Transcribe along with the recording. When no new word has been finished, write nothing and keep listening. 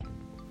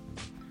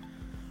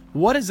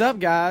What is up,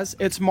 guys?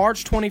 It's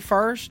March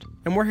 21st,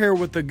 and we're here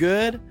with the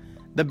good,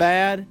 the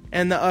bad,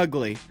 and the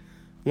ugly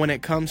when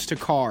it comes to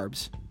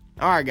carbs.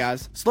 Alright,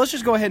 guys, so let's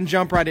just go ahead and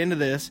jump right into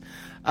this.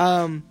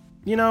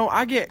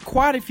 I get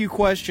quite a few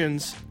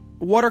questions.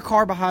 What are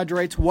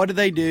carbohydrates? What do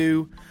they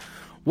do?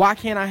 Why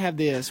can't I have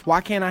this? Why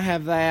can't I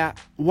have that?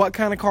 What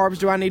kind of carbs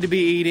do I need to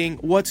be eating?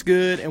 What's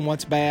good and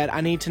what's bad?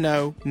 I need to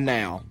know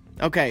now.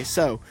 Okay,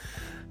 so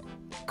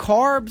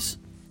carbs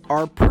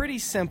are pretty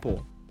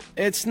simple.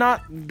 It's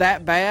not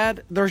that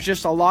bad. There's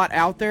just a lot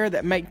out there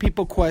that make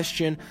people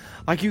question.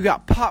 Like, you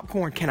got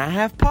popcorn. Can I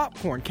have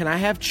popcorn? Can I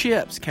have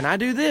chips? Can I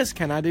do this?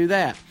 Can I do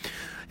that?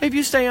 If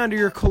you stay under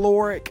your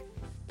caloric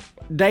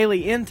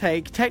daily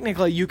intake,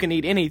 technically you can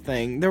eat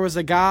anything. There was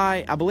a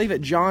guy, I believe at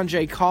John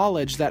Jay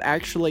College, that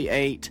actually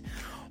ate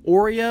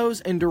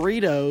Oreos and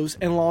Doritos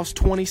and lost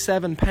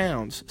 27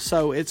 pounds.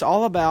 So it's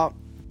all about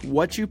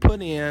what you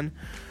put in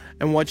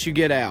and what you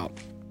get out.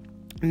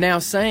 Now,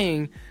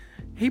 saying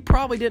he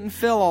probably didn't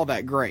feel all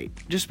that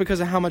great just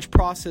because of how much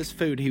processed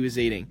food he was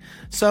eating.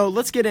 So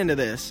let's get into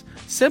this.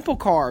 Simple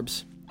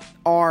carbs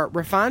are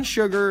refined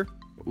sugar,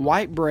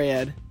 white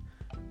bread,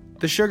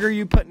 the sugar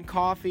you put in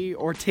coffee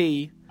or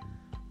tea,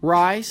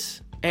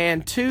 rice,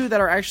 and two that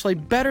are actually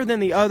better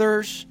than the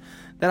others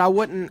that I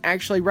wouldn't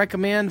actually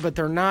recommend, but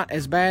they're not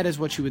as bad as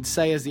what you would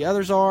say as the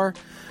others are,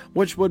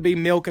 which would be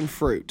milk and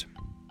fruit.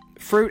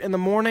 Fruit in the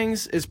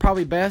mornings is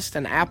probably best,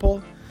 an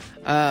apple.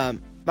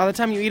 By the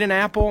time you eat an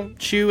apple,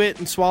 chew it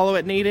and swallow it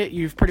and eat it,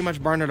 you've pretty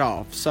much burned it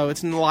off. So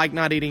it's like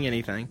not eating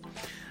anything.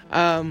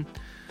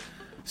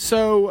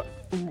 Simple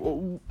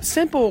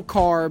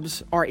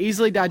carbs are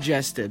easily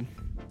digested,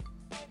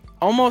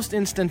 almost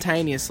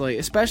instantaneously,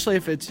 especially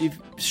if it's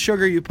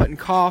sugar you put in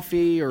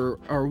coffee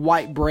or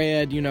white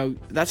bread.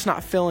 That's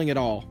not filling at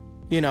all.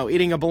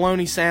 Eating a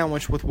bologna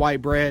sandwich with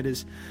white bread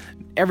is,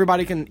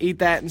 everybody can eat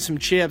that and some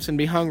chips and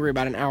be hungry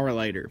about an hour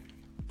later.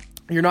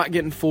 You're not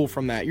getting full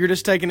from that. You're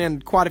just taking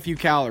in quite a few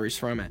calories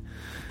from it.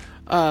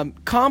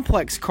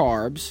 Complex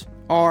carbs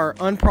are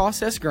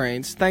unprocessed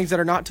grains, things that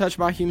are not touched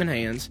by human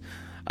hands,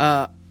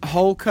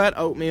 whole cut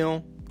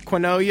oatmeal,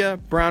 quinoa,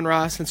 brown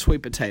rice, and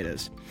sweet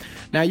potatoes.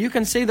 Now, you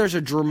can see there's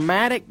a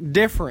dramatic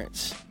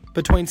difference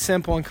between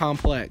simple and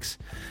complex.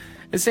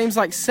 It seems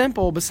like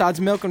simple, besides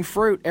milk and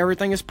fruit,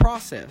 everything is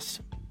processed.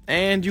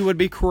 And you would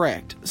be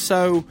correct.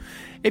 So,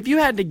 if you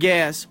had to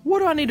guess, what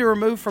do I need to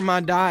remove from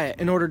my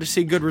diet in order to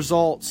see good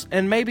results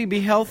and maybe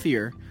be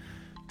healthier?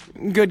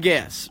 Good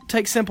guess.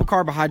 Take simple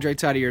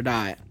carbohydrates out of your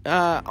diet.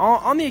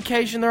 On the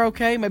occasion, they're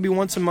okay. Maybe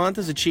once a month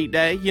as a cheat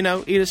day.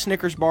 Eat a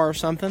Snickers bar or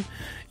something.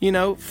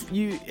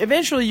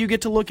 Eventually you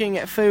get to looking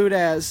at food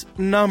as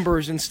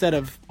numbers instead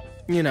of,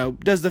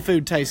 does the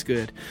food taste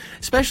good?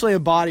 Especially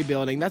in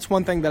bodybuilding. That's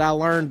one thing that I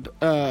learned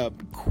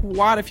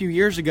quite a few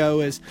years ago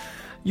is,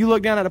 you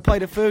look down at a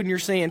plate of food and you're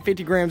seeing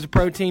 50 grams of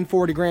protein,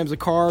 40 grams of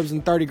carbs,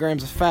 and 30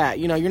 grams of fat.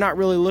 You're not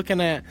really looking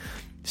at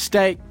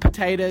steak,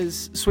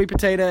 potatoes, sweet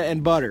potato,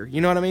 and butter. You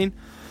know what I mean?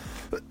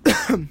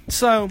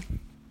 So,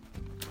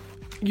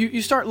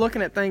 you start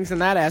looking at things in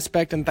that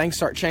aspect and things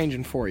start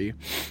changing for you.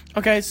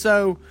 Okay,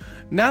 so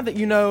now that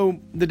you know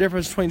the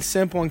difference between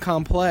simple and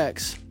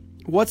complex,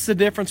 what's the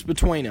difference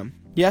between them?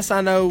 Yes, I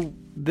know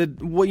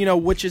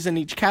which is in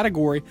each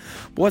category.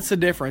 What's the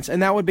difference?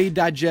 And that would be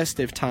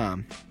digestive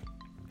time.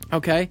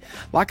 Okay,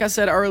 like I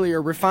said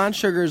earlier, refined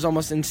sugar is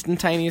almost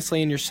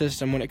instantaneously in your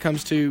system when it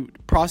comes to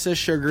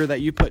processed sugar that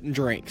you put in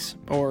drinks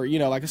or,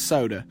 like a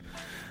soda.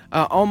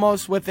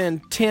 Almost within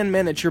 10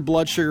 minutes, your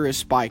blood sugar is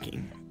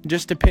spiking,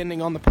 just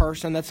depending on the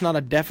person. That's not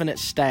a definite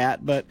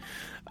stat, but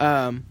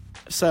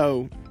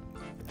so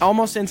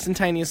almost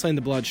instantaneously in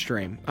the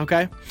bloodstream.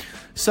 Okay,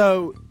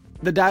 so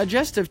the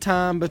digestive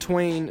time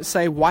between,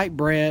 say, white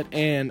bread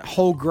and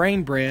whole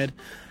grain bread,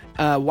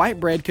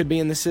 white bread could be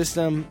in the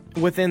system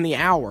within the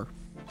hour.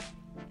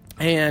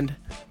 And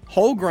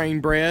whole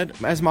grain bread,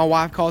 as my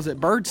wife calls it,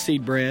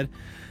 birdseed bread,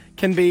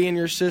 can be in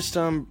your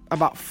system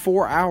about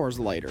 4 hours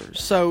later.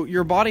 So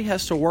your body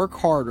has to work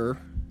harder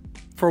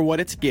for what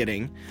it's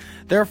getting,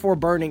 therefore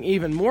burning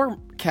even more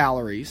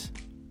calories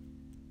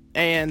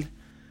and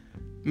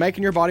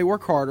making your body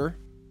work harder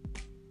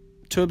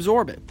to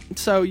absorb it.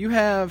 So you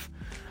have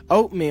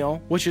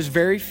oatmeal, which is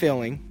very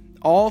filling.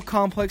 All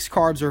complex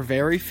carbs are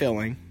very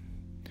filling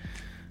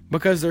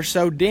because they're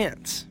so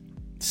dense.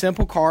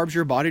 Simple carbs,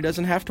 your body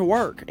doesn't have to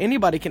work.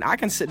 I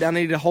can sit down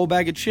and eat a whole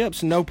bag of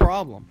chips, no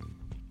problem.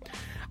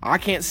 I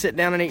can't sit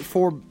down and eat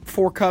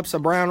four cups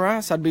of brown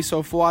rice. I'd be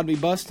so full I'd be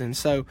busting.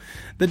 So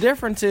the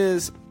difference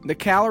is the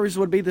calories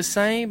would be the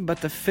same,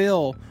 but the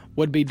fill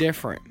would be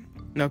different.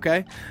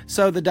 Okay?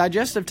 So the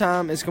digestive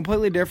time is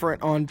completely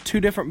different on two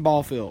different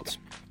ball fields.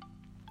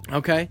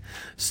 Okay?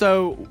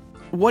 So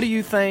what do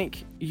you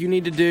think you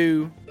need to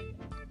do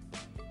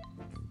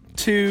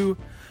to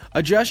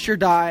adjust your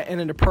diet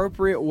in an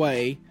appropriate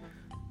way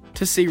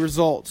to see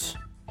results?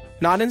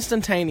 Not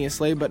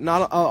instantaneously, but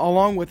not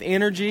along with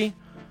energy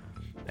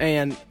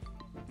and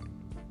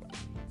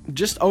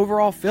just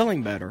overall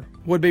feeling better,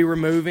 would be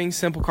removing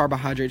simple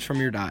carbohydrates from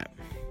your diet.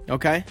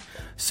 Okay?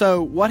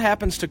 So what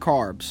happens to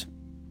carbs?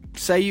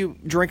 say you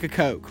drink a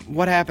Coke.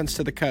 What happens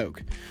to the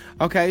Coke?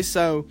 Okay,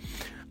 so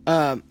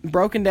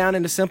broken down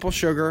into simple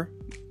sugar,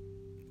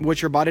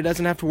 which your body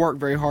doesn't have to work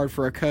very hard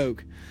for a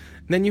Coke.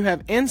 Then you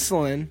have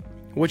insulin,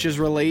 which is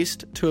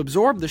released to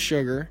absorb the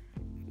sugar,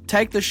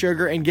 take the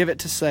sugar, and give it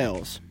to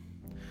cells.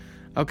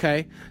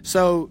 Okay,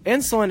 so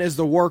insulin is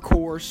the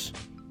workhorse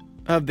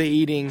of the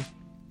eating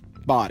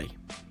body.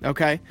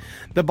 Okay,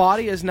 the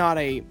body is not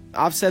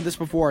I've said this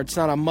before, it's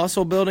not a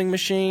muscle building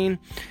machine,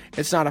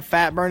 it's not a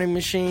fat burning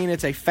machine,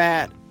 it's a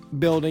fat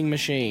building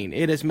machine.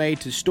 It is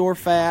made to store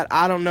fat.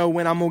 I don't know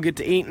when I'm going to get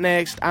to eat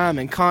next. I'm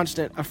in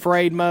constant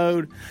afraid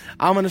mode.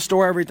 I'm going to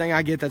store everything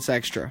I get that's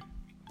extra.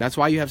 That's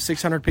why you have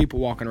 600 people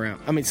walking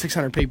around.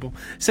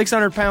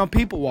 600 pound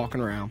people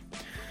walking around.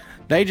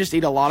 They just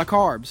eat a lot of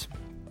carbs.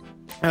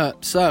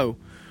 So,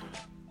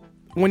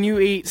 when you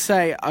eat,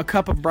 say, a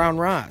cup of brown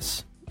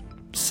rice,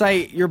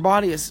 say your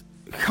body is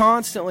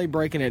constantly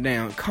breaking it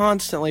down.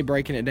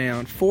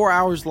 4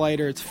 hours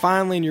later, it's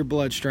finally in your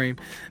bloodstream.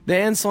 The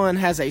insulin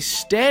has a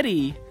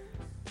steady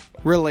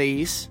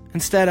release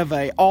instead of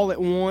a all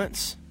at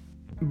once,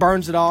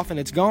 burns it off and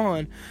it's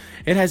gone.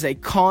 It has a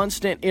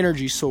constant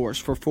energy source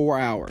for 4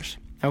 hours.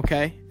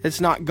 Okay?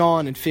 It's not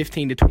gone in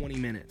 15 to 20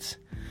 minutes.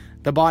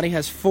 The body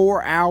has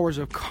 4 hours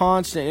of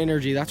constant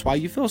energy. That's why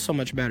you feel so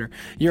much better.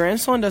 Your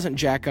insulin doesn't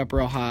jack up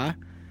real high.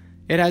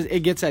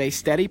 It gets at a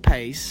steady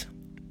pace.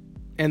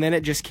 And then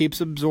it just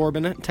keeps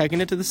absorbing it,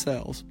 taking it to the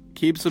cells.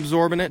 Keeps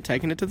absorbing it,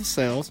 taking it to the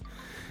cells.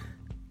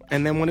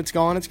 And then when it's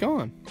gone, it's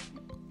gone.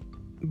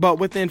 But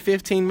within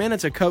 15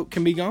 minutes, a Coke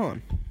can be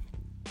gone.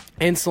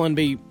 Insulin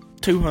be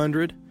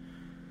 200.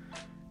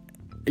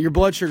 Your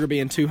blood sugar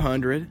being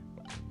 200.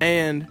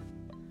 And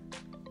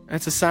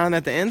that's a sign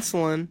that the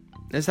insulin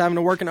is having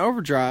to work in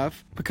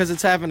overdrive because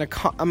it's having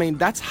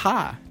that's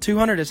high.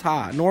 200 is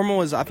high.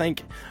 Normal is, I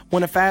think,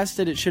 when it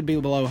fasted, it should be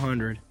below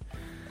 100.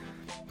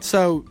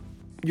 So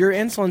your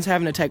insulin's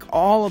having to take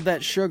all of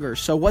that sugar.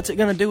 So what's it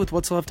going to do with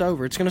what's left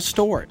over? It's going to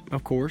store it,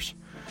 of course.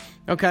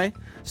 Okay?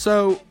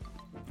 So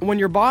when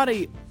your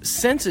body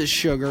senses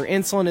sugar,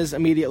 insulin is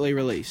immediately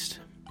released.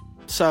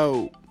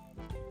 So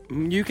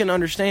you can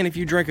understand if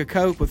you drink a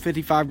Coke with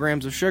 55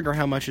 grams of sugar,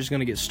 how much is going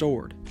to get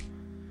stored.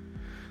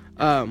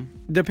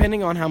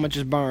 Depending on how much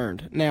is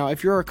burned. Now,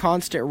 if you're a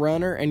constant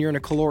runner and you're in a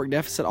caloric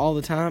deficit all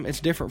the time,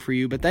 it's different for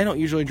you. But they don't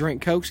usually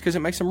drink Cokes because it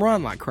makes them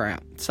run like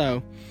crap.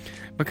 So,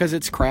 because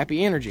it's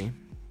crappy energy.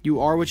 You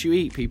are what you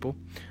eat, people.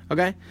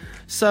 Okay?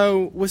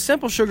 So, with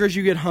simple sugars,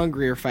 you get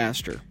hungrier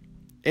faster.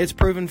 It's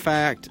proven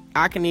fact.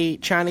 I can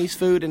eat Chinese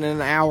food, and in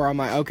an hour, I'm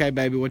like, okay,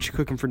 baby, what you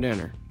cooking for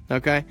dinner?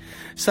 Okay?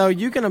 So,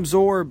 you can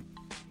absorb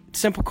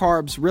simple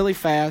carbs really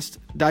fast,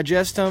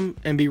 digest them,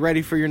 and be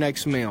ready for your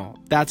next meal.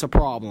 That's a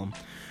problem.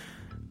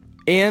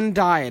 In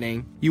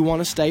dieting, you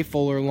want to stay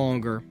fuller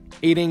longer.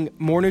 Eating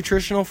more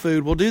nutritional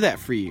food will do that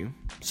for you,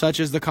 such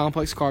as the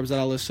complex carbs that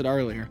I listed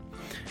earlier.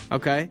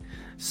 Okay?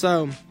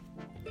 So,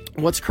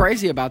 what's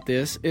crazy about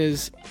this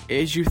is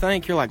you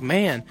think, you're like,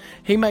 man,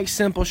 he makes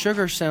simple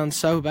sugar sound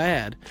so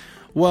bad.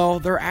 Well,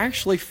 they're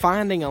actually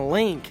finding a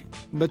link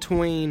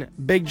between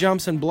big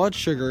jumps in blood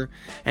sugar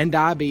and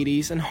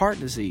diabetes and heart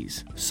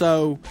disease.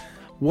 So,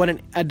 what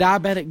a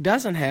diabetic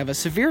doesn't have, a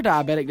severe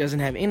diabetic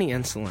doesn't have any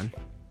insulin.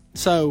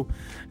 So,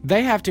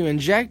 they have to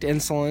inject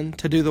insulin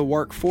to do the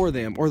work for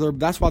them, or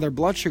that's why their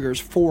blood sugar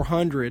is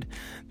 400.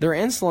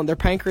 Their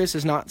pancreas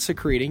is not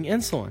secreting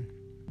insulin.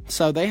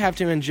 So, they have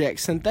to inject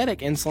synthetic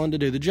insulin to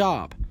do the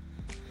job.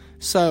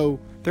 So,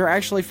 they're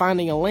actually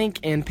finding a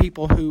link in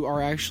people who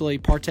are actually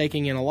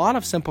partaking in a lot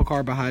of simple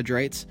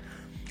carbohydrates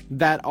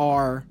that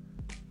are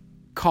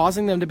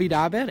causing them to be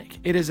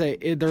diabetic.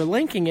 They're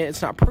linking it.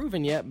 It's not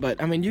proven yet, but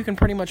you can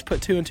pretty much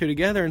put two and two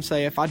together and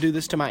say, if I do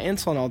this to my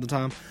insulin all the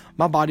time,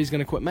 my body's going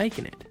to quit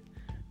making it.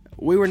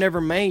 We were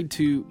never made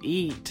to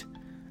eat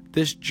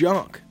this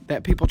junk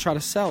that people try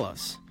to sell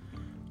us.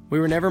 We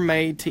were never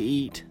made to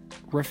eat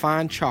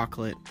refined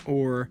chocolate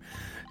or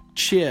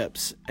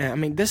chips.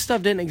 This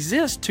stuff didn't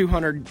exist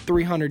 200,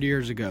 300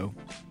 years ago.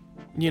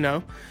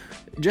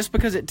 Just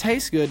because it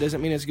tastes good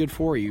doesn't mean it's good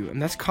for you,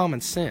 and that's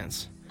common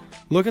sense.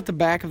 Look at the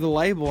back of the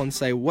label and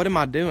say, what am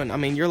I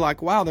doing? You're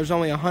like, wow, there's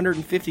only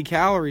 150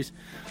 calories.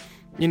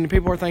 And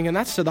people are thinking,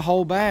 that's to the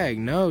whole bag.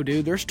 No,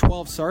 dude, there's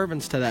 12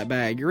 servings to that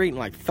bag. You're eating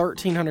like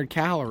 1,300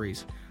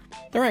 calories.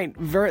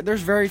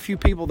 There's very few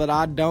people that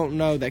I don't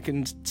know that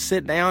can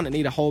sit down and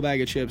eat a whole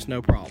bag of chips,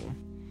 no problem.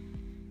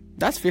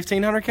 That's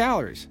 1,500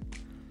 calories.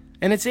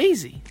 And it's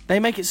easy. They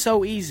make it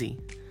so easy.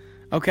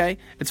 Okay?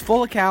 It's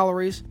full of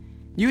calories.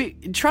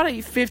 Try to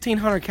eat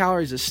 1,500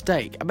 calories of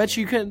steak. I bet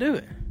you couldn't do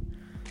it.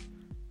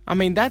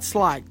 That's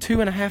like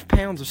 2.5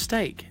 pounds of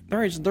steak.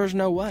 There's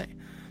no way.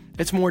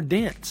 It's more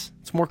dense.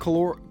 It's more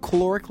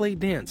calorically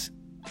dense.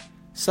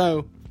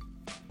 So,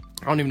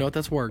 I don't even know what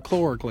that's word.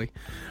 Calorically.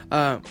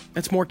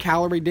 It's more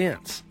calorie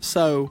dense.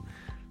 So,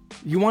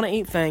 you want to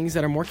eat things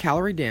that are more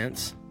calorie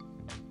dense.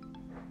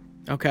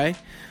 Okay?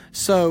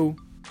 So,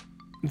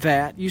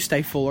 that you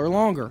stay fuller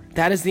longer.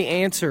 That is the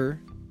answer.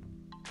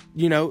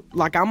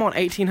 Like I'm on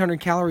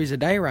 1,800 calories a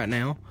day right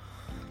now.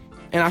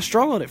 And I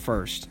struggled at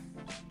first.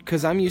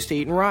 because I'm used to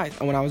eating rice.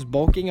 When I was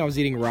bulking, I was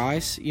eating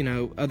rice,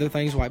 other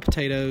things, white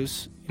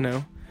potatoes,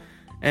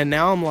 and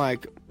now I'm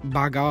like,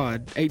 by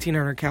God,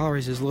 1,800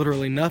 calories is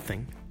literally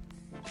nothing.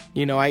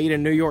 I eat a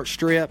New York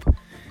strip,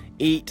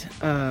 eat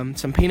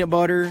some peanut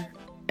butter,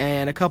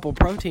 and a couple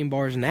protein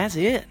bars, and that's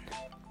it.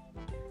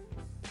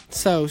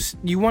 So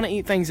you want to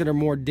eat things that are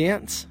more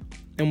dense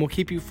and will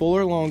keep you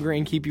fuller longer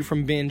and keep you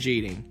from binge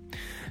eating.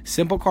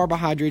 Simple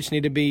carbohydrates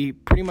need to be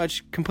pretty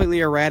much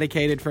completely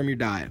eradicated from your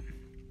diet.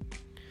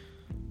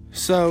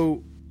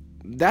 So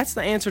that's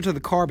the answer to the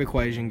carb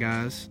equation,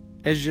 guys.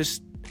 That's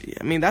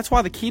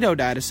why the keto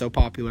diet is so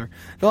popular.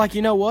 They're like,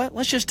 you know what?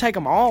 Let's just take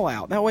them all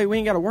out. That way we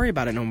ain't got to worry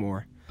about it no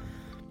more.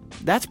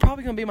 That's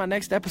probably going to be my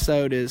next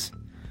episode, is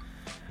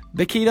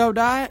the keto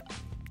diet,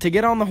 to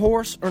get on the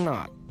horse or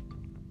not.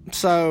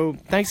 So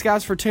thanks,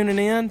 guys, for tuning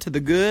in to the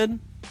good,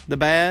 the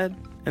bad,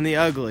 and the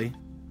ugly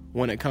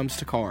when it comes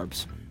to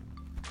carbs.